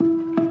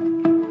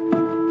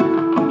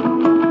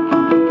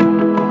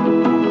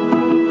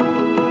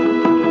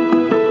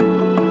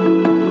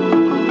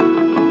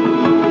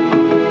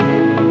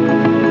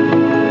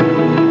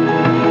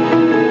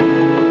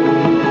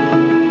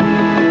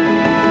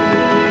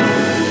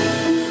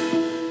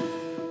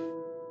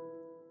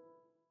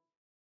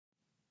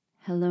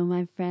Hello,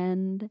 my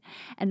friend,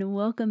 and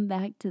welcome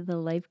back to the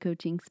Life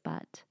Coaching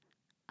Spot.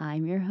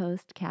 I'm your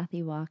host,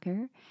 Kathy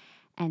Walker,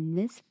 and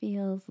this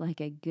feels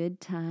like a good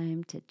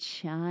time to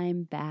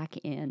chime back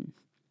in.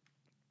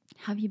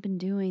 How have you been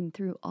doing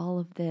through all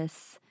of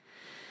this?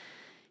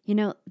 You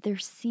know, there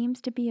seems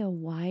to be a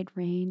wide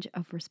range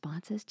of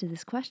responses to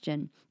this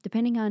question,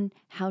 depending on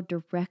how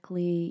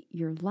directly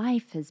your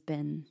life has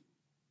been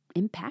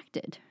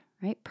impacted,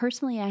 right?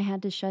 Personally, I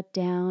had to shut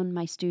down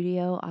my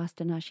studio,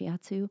 Asta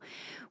Nashiatsu,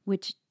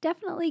 which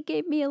definitely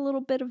gave me a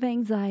little bit of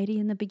anxiety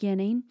in the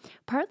beginning,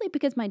 partly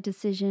because my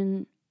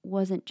decision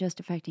wasn't just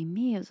affecting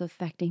me, it was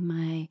affecting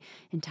my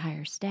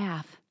entire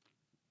staff.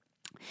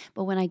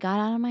 But when I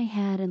got out of my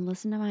head and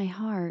listened to my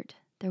heart,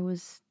 there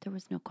was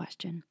no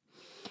question.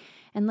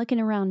 And looking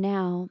around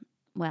now,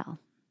 well,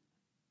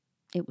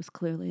 it was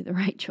clearly the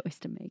right choice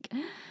to make.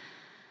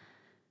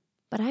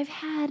 But I've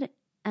had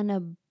an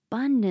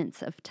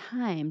abundance of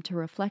time to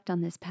reflect on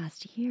this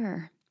past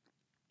year.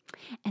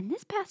 And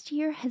this past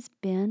year has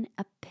been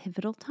a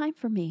pivotal time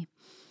for me.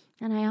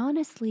 And I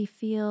honestly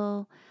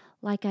feel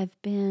like I've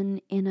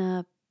been in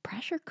a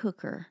pressure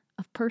cooker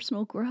of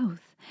personal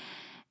growth.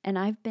 And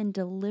I've been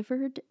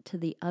delivered to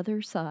the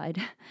other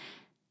side.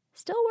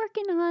 Still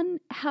working on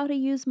how to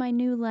use my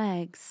new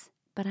legs,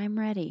 but I'm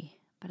ready.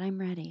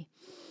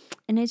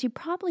 And as you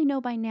probably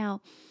know by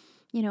now,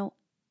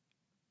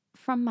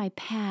 from my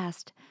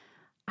past,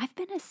 I've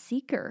been a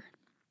seeker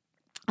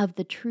of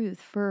the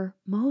truth for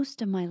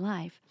most of my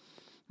life,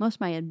 most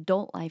of my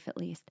adult life at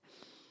least,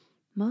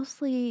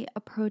 mostly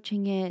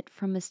approaching it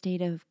from a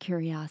state of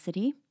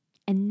curiosity.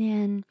 And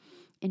then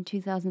in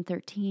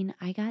 2013,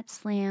 I got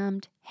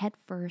slammed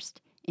headfirst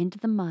into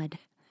the mud,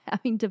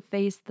 having to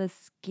face the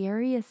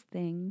scariest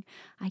thing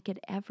I could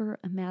ever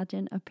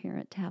imagine a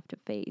parent to have to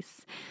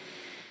face.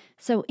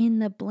 So in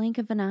the blink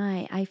of an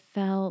eye, I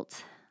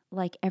felt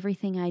like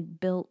everything I'd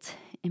built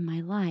in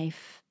my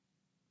life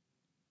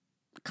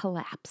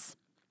collapse.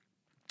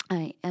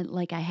 I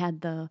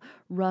had the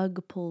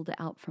rug pulled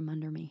out from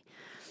under me.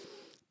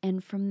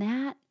 And from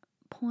that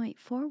point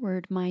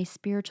forward, my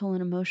spiritual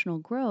and emotional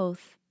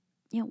growth,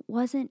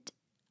 wasn't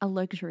a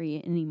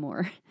luxury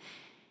anymore.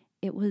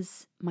 It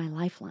was my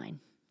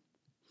lifeline.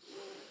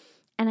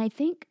 And I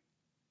think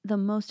the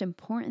most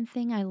important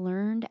thing I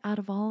learned out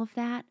of all of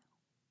that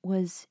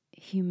was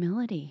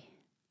humility.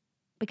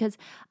 Because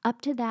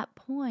up to that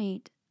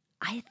point,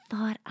 I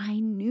thought I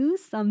knew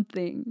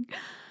something.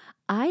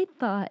 I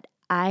thought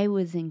I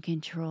was in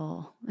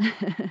control.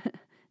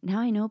 Now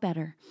I know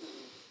better.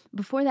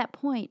 Before that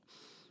point,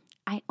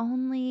 I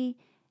only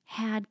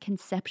had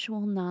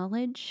conceptual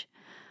knowledge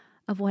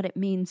of what it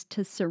means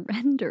to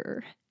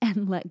surrender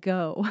and let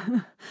go.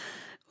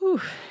 Ooh,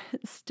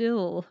 it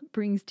still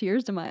brings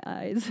tears to my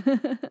eyes.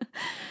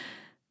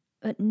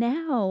 But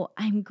now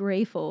I'm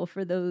grateful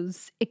for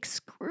those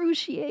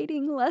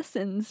excruciating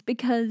lessons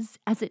because,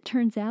 as it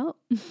turns out,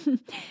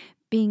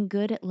 being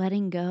good at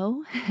letting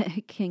go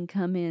can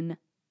come in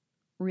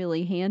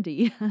really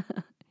handy.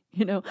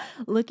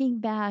 Looking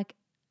back,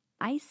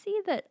 I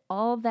see that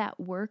all that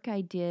work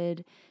I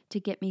did to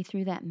get me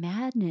through that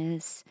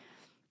madness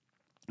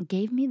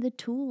gave me the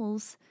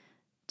tools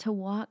to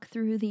walk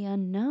through the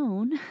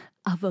unknown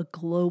of a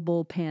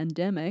global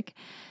pandemic.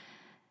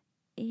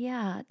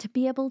 Yeah, to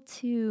be able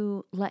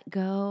to let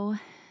go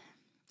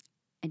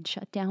and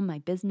shut down my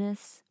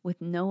business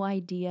with no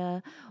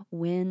idea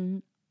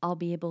when I'll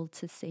be able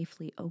to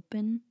safely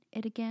open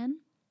it again.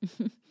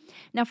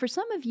 Now, for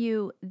some of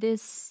you,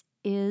 this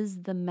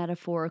is the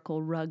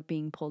metaphorical rug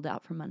being pulled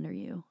out from under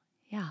you.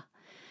 Yeah.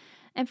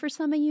 And for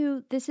some of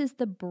you, this is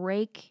the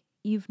break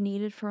you've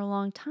needed for a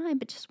long time,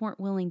 but just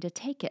weren't willing to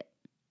take it.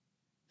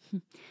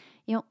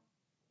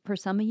 For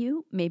some of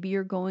you, maybe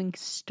you're going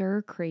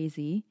stir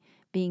crazy,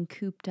 being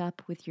cooped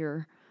up with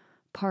your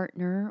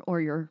partner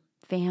or your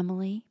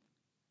family.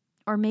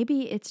 Or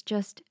maybe it's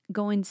just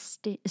going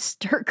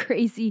stir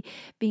crazy,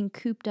 being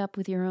cooped up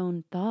with your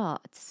own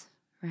thoughts,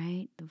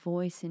 right? The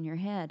voice in your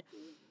head.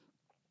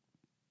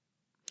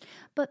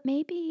 But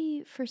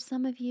maybe for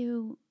some of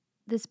you,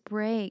 this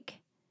break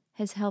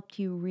has helped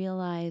you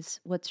realize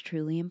what's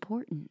truly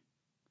important,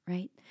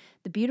 right?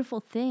 The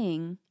beautiful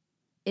thing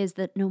is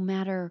that no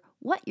matter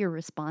what your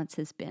response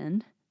has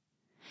been,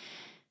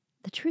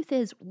 the truth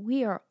is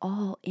we are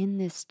all in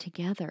this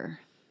together,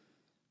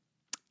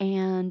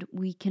 and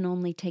we can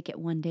only take it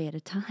one day at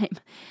a time.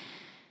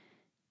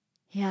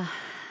 Yeah.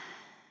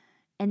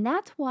 And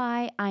that's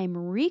why I'm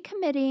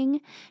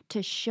recommitting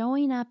to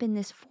showing up in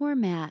this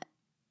format.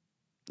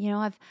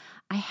 I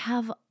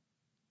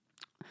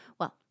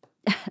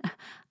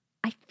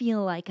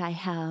feel like I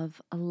have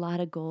a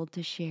lot of gold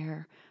to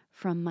share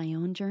from my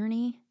own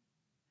journey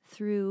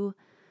through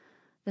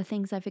the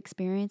things I've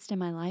experienced in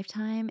my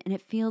lifetime, and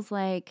it feels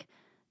like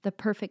the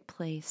perfect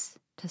place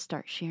to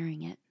start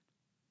sharing it.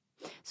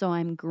 So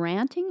I'm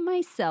granting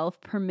myself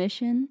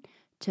permission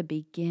to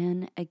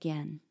begin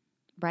again,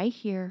 right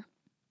here,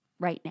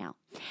 right now.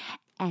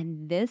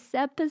 And this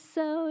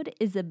episode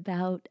is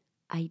about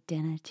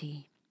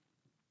identity.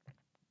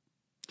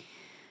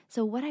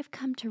 So what I've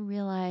come to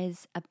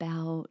realize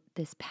about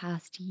this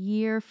past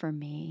year for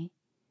me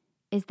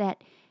is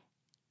that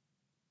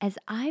as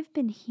I've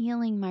been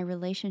healing my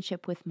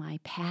relationship with my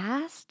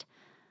past,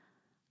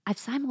 I've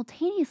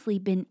simultaneously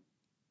been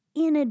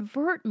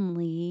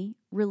inadvertently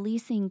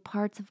releasing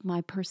parts of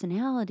my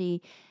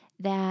personality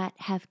that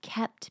have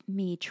kept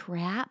me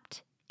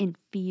trapped in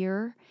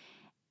fear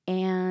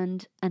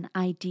and an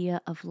idea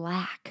of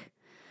lack.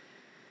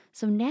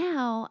 So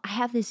now I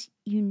have this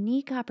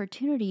unique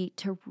opportunity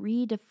to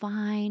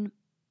redefine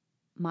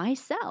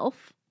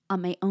myself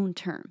on my own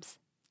terms.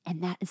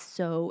 And that is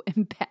so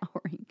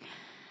empowering.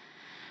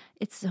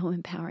 It's so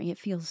empowering. It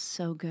feels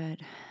so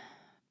good.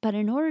 But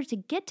in order to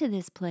get to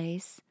this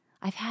place,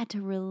 I've had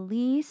to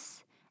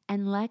release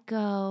and let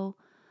go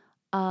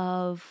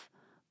of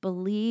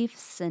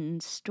beliefs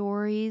and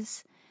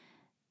stories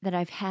that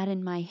I've had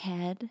in my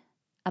head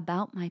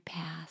about my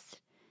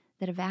past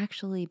that have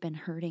actually been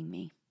hurting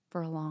me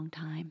for a long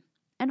time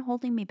and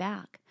holding me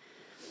back.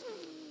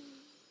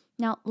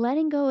 Now,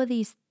 letting go of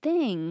these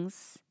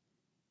things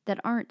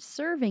that aren't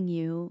serving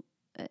you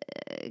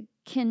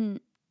can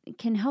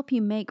help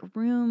you make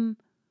room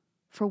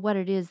for what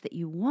it is that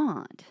you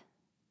want.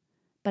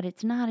 But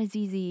it's not as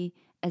easy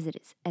as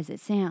it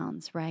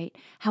sounds, right?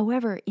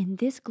 However, in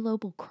this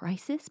global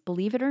crisis,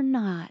 believe it or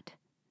not,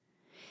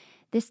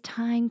 this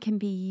time can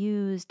be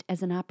used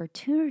as an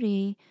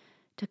opportunity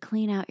to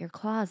clean out your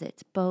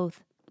closets,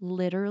 both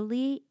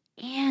literally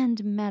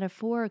and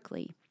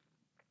metaphorically.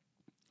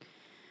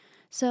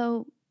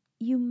 So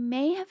you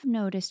may have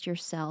noticed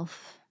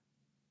yourself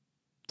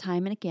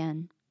time and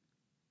again,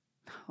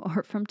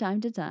 or from time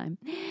to time,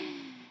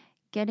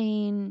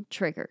 getting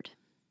triggered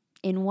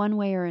in one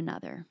way or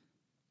another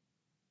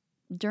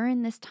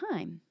during this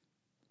time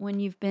when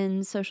you've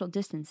been social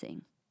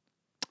distancing.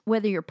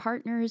 Whether your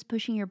partner is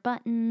pushing your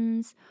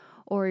buttons,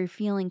 or you're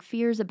feeling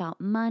fears about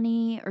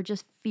money, or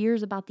just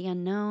fears about the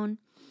unknown,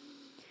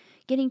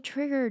 getting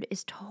triggered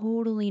is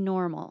totally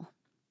normal.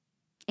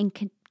 And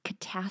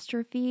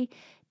catastrophe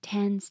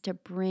tends to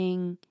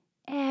bring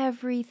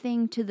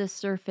everything to the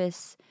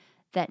surface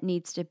that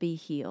needs to be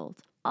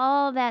healed.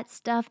 All that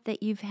stuff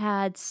that you've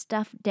had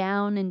stuffed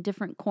down in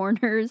different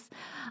corners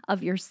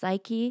of your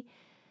psyche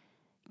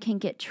can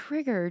get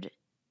triggered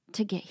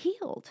to get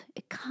healed.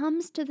 It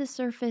comes to the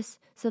surface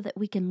so that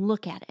we can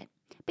look at it.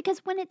 Because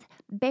when it's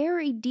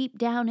buried deep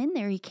down in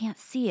there, you can't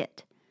see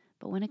it.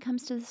 But when it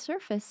comes to the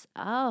surface,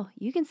 oh,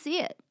 you can see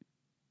it.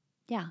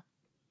 Yeah.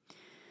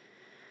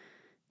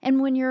 And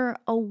when you're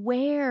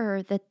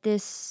aware that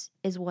this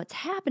is what's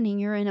happening,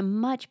 you're in a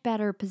much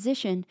better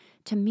position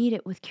to meet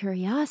it with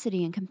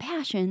curiosity and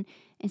compassion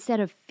instead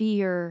of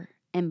fear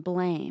and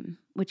blame,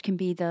 which can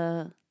be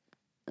the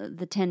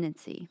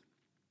tendency.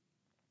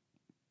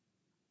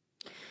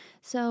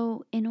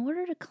 So, in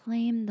order to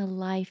claim the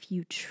life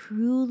you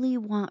truly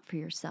want for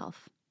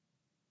yourself,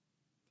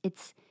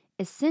 it's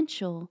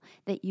essential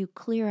that you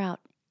clear out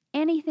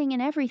anything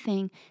and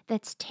everything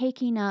that's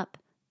taking up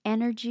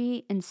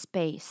energy and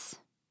space.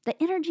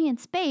 The energy and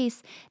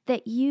space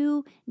that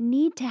you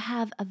need to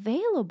have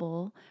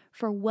available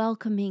for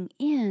welcoming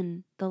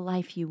in the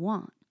life you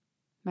want,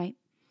 right?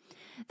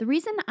 The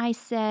reason I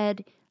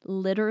said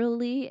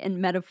literally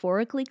and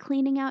metaphorically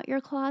cleaning out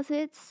your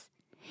closets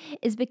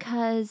is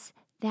because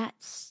that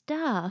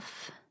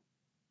stuff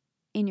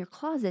in your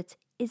closets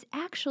is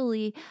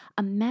actually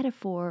a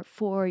metaphor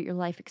for your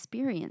life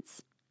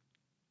experience.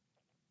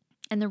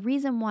 And the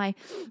reason why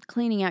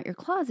cleaning out your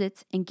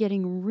closets and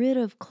getting rid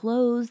of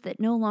clothes that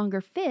no longer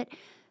fit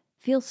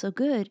feels so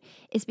good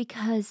is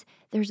because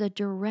there's a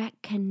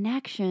direct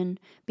connection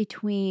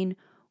between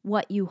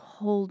what you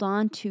hold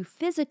on to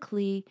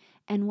physically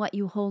and what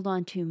you hold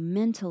on to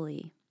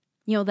mentally.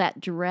 You know, that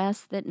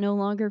dress that no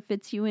longer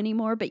fits you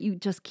anymore, but you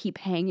just keep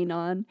hanging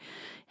on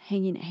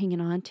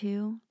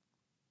to.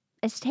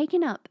 It's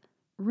taking up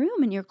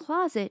room in your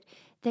closet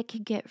that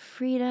could get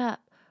freed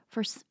up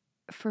for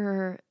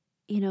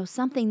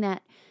something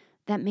that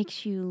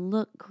makes you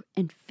look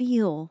and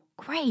feel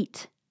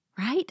great,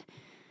 right?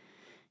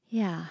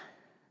 Yeah.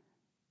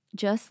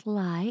 Just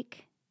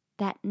like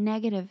that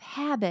negative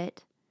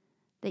habit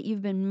that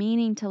you've been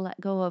meaning to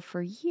let go of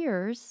for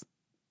years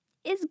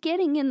is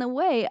getting in the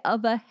way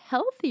of a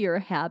healthier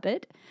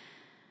habit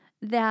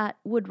that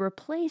would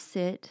replace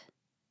it,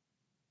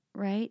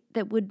 right?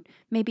 That would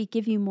maybe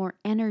give you more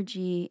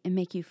energy and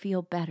make you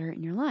feel better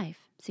in your life.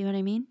 See what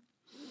I mean?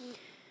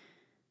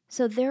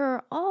 So there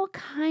are all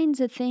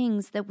kinds of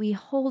things that we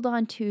hold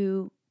on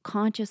to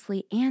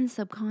consciously and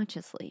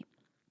subconsciously.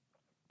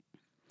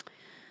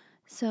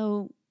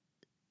 So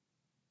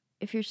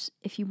if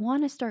you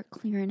want to start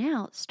clearing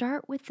out,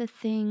 start with the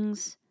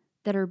things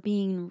that are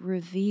being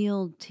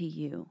revealed to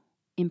you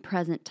in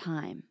present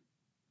time,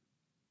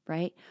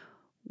 right?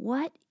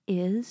 What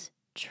is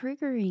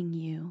triggering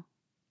you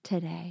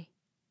today,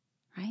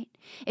 right?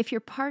 If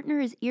your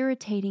partner is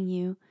irritating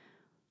you,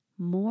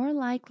 more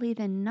likely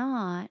than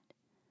not,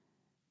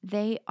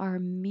 they are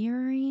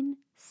mirroring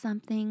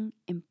something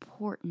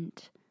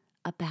important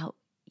about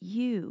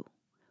you,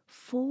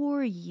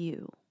 for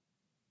you.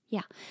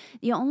 Yeah.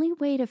 The only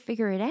way to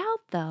figure it out,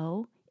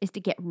 though, is to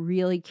get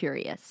really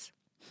curious.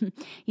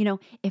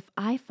 If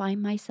I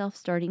find myself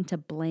starting to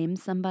blame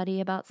somebody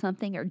about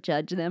something or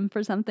judge them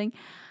for something,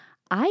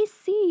 I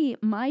see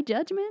my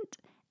judgment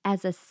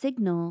as a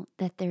signal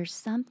that there's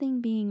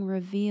something being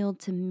revealed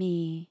to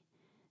me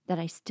that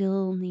I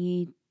still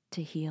need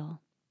to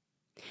heal.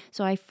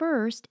 So I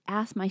first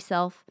ask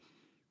myself,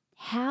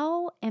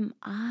 how am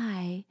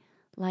I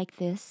like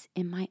this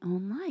in my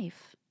own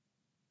life?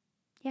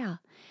 Yeah.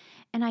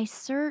 And I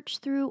search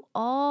through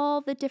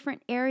all the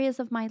different areas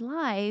of my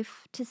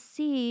life to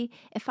see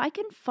if I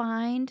can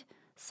find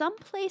some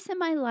place in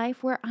my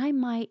life where I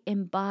might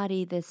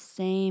embody this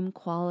same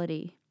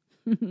quality.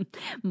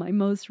 My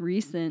most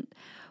recent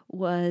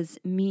was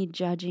me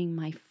judging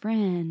my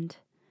friend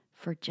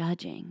for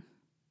judging.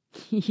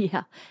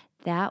 Yeah,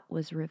 that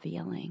was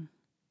revealing.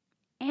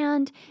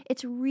 And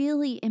it's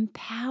really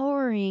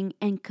empowering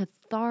and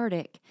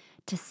cathartic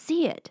to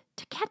see it,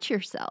 to catch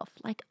yourself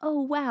like,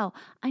 oh, wow,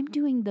 I'm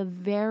doing the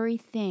very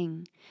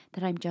thing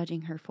that I'm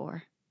judging her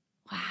for.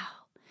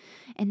 Wow.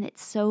 And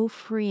it's so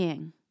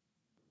freeing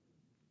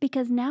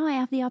because now I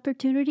have the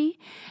opportunity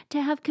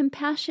to have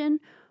compassion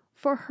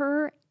for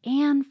her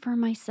and for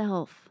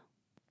myself.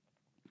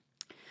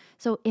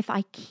 So if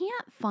I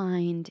can't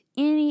find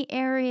any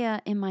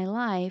area in my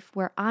life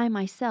where I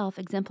myself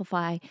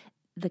exemplify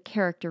the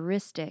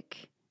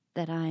characteristic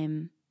that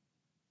I'm,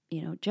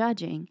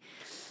 judging,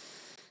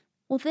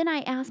 well, then I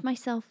ask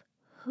myself,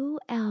 who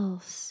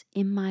else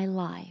in my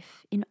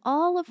life, in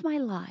all of my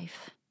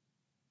life,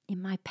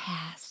 in my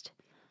past,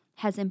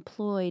 has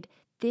employed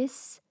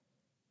this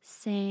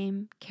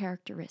same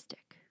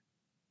characteristic?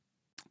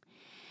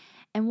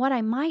 And what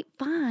I might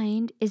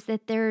find is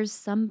that there's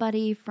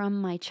somebody from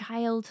my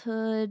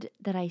childhood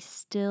that I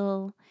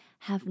still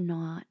have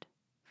not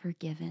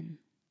forgiven.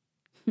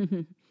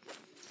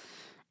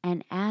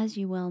 And as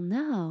you well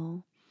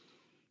know,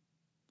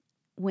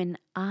 when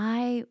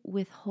I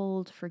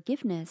withhold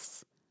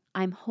forgiveness,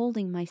 I'm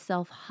holding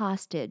myself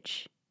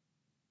hostage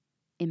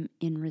in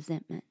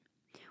resentment,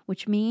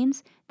 which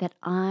means that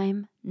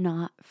I'm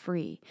not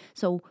free.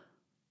 So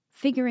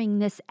figuring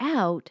this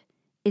out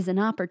is an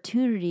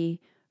opportunity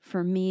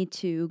for me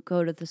to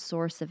go to the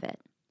source of it,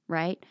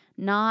 right?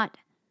 Not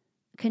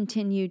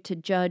continue to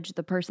judge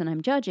the person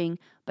I'm judging,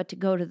 but to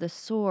go to the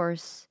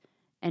source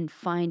and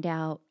find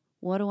out,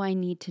 what do I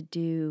need to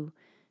do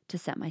to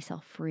set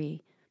myself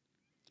free?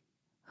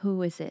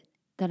 Who is it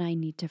that I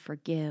need to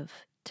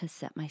forgive to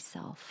set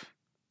myself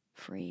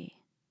free,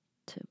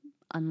 to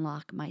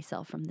unlock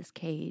myself from this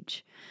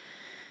cage?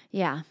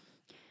 Yeah.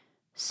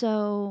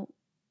 So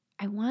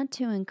I want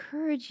to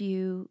encourage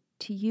you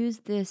to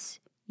use this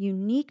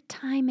unique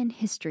time in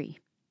history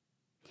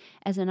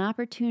as an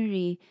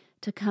opportunity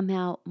to come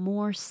out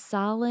more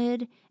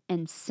solid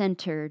and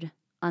centered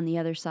on the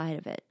other side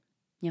of it.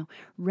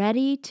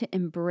 Ready to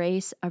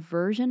embrace a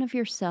version of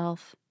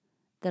yourself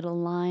that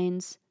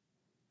aligns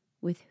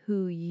with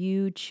who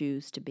you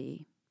choose to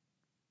be.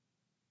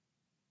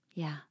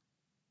 Yeah.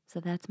 So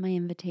that's my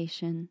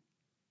invitation.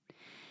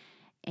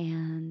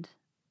 And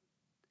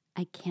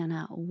I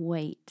cannot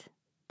wait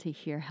to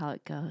hear how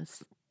it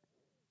goes.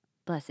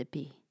 Blessed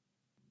be.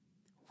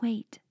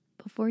 Wait,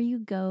 before you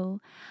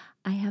go,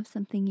 I have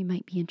something you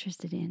might be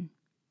interested in.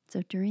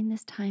 So during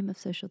this time of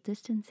social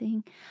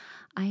distancing,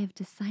 I have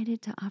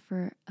decided to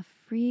offer a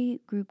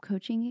free group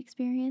coaching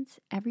experience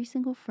every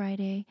single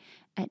Friday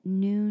at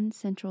noon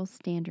Central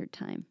Standard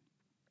Time.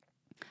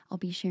 I'll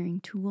be sharing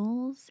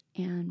tools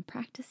and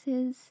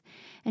practices,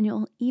 and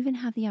you'll even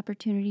have the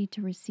opportunity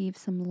to receive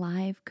some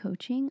live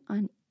coaching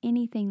on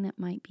anything that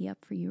might be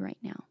up for you right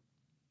now.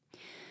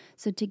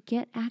 So to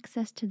get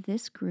access to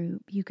this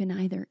group, you can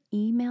either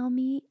email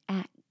me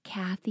at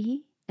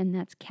Kathy, and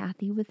that's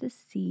Kathy with a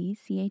C,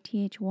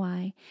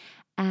 Cathy,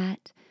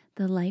 at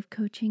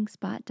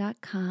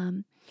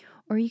thelifecoachingspot.com,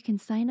 or you can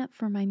sign up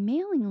for my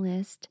mailing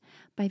list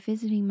by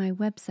visiting my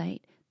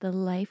website,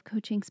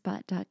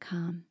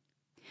 thelifecoachingspot.com.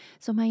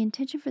 So my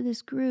intention for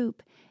this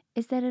group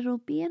is that it'll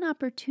be an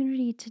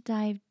opportunity to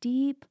dive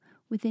deep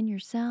within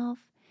yourself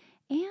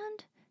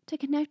and to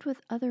connect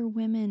with other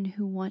women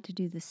who want to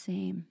do the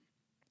same.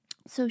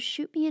 So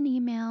shoot me an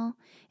email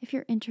if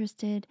you're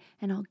interested,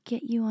 and I'll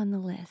get you on the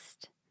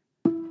list.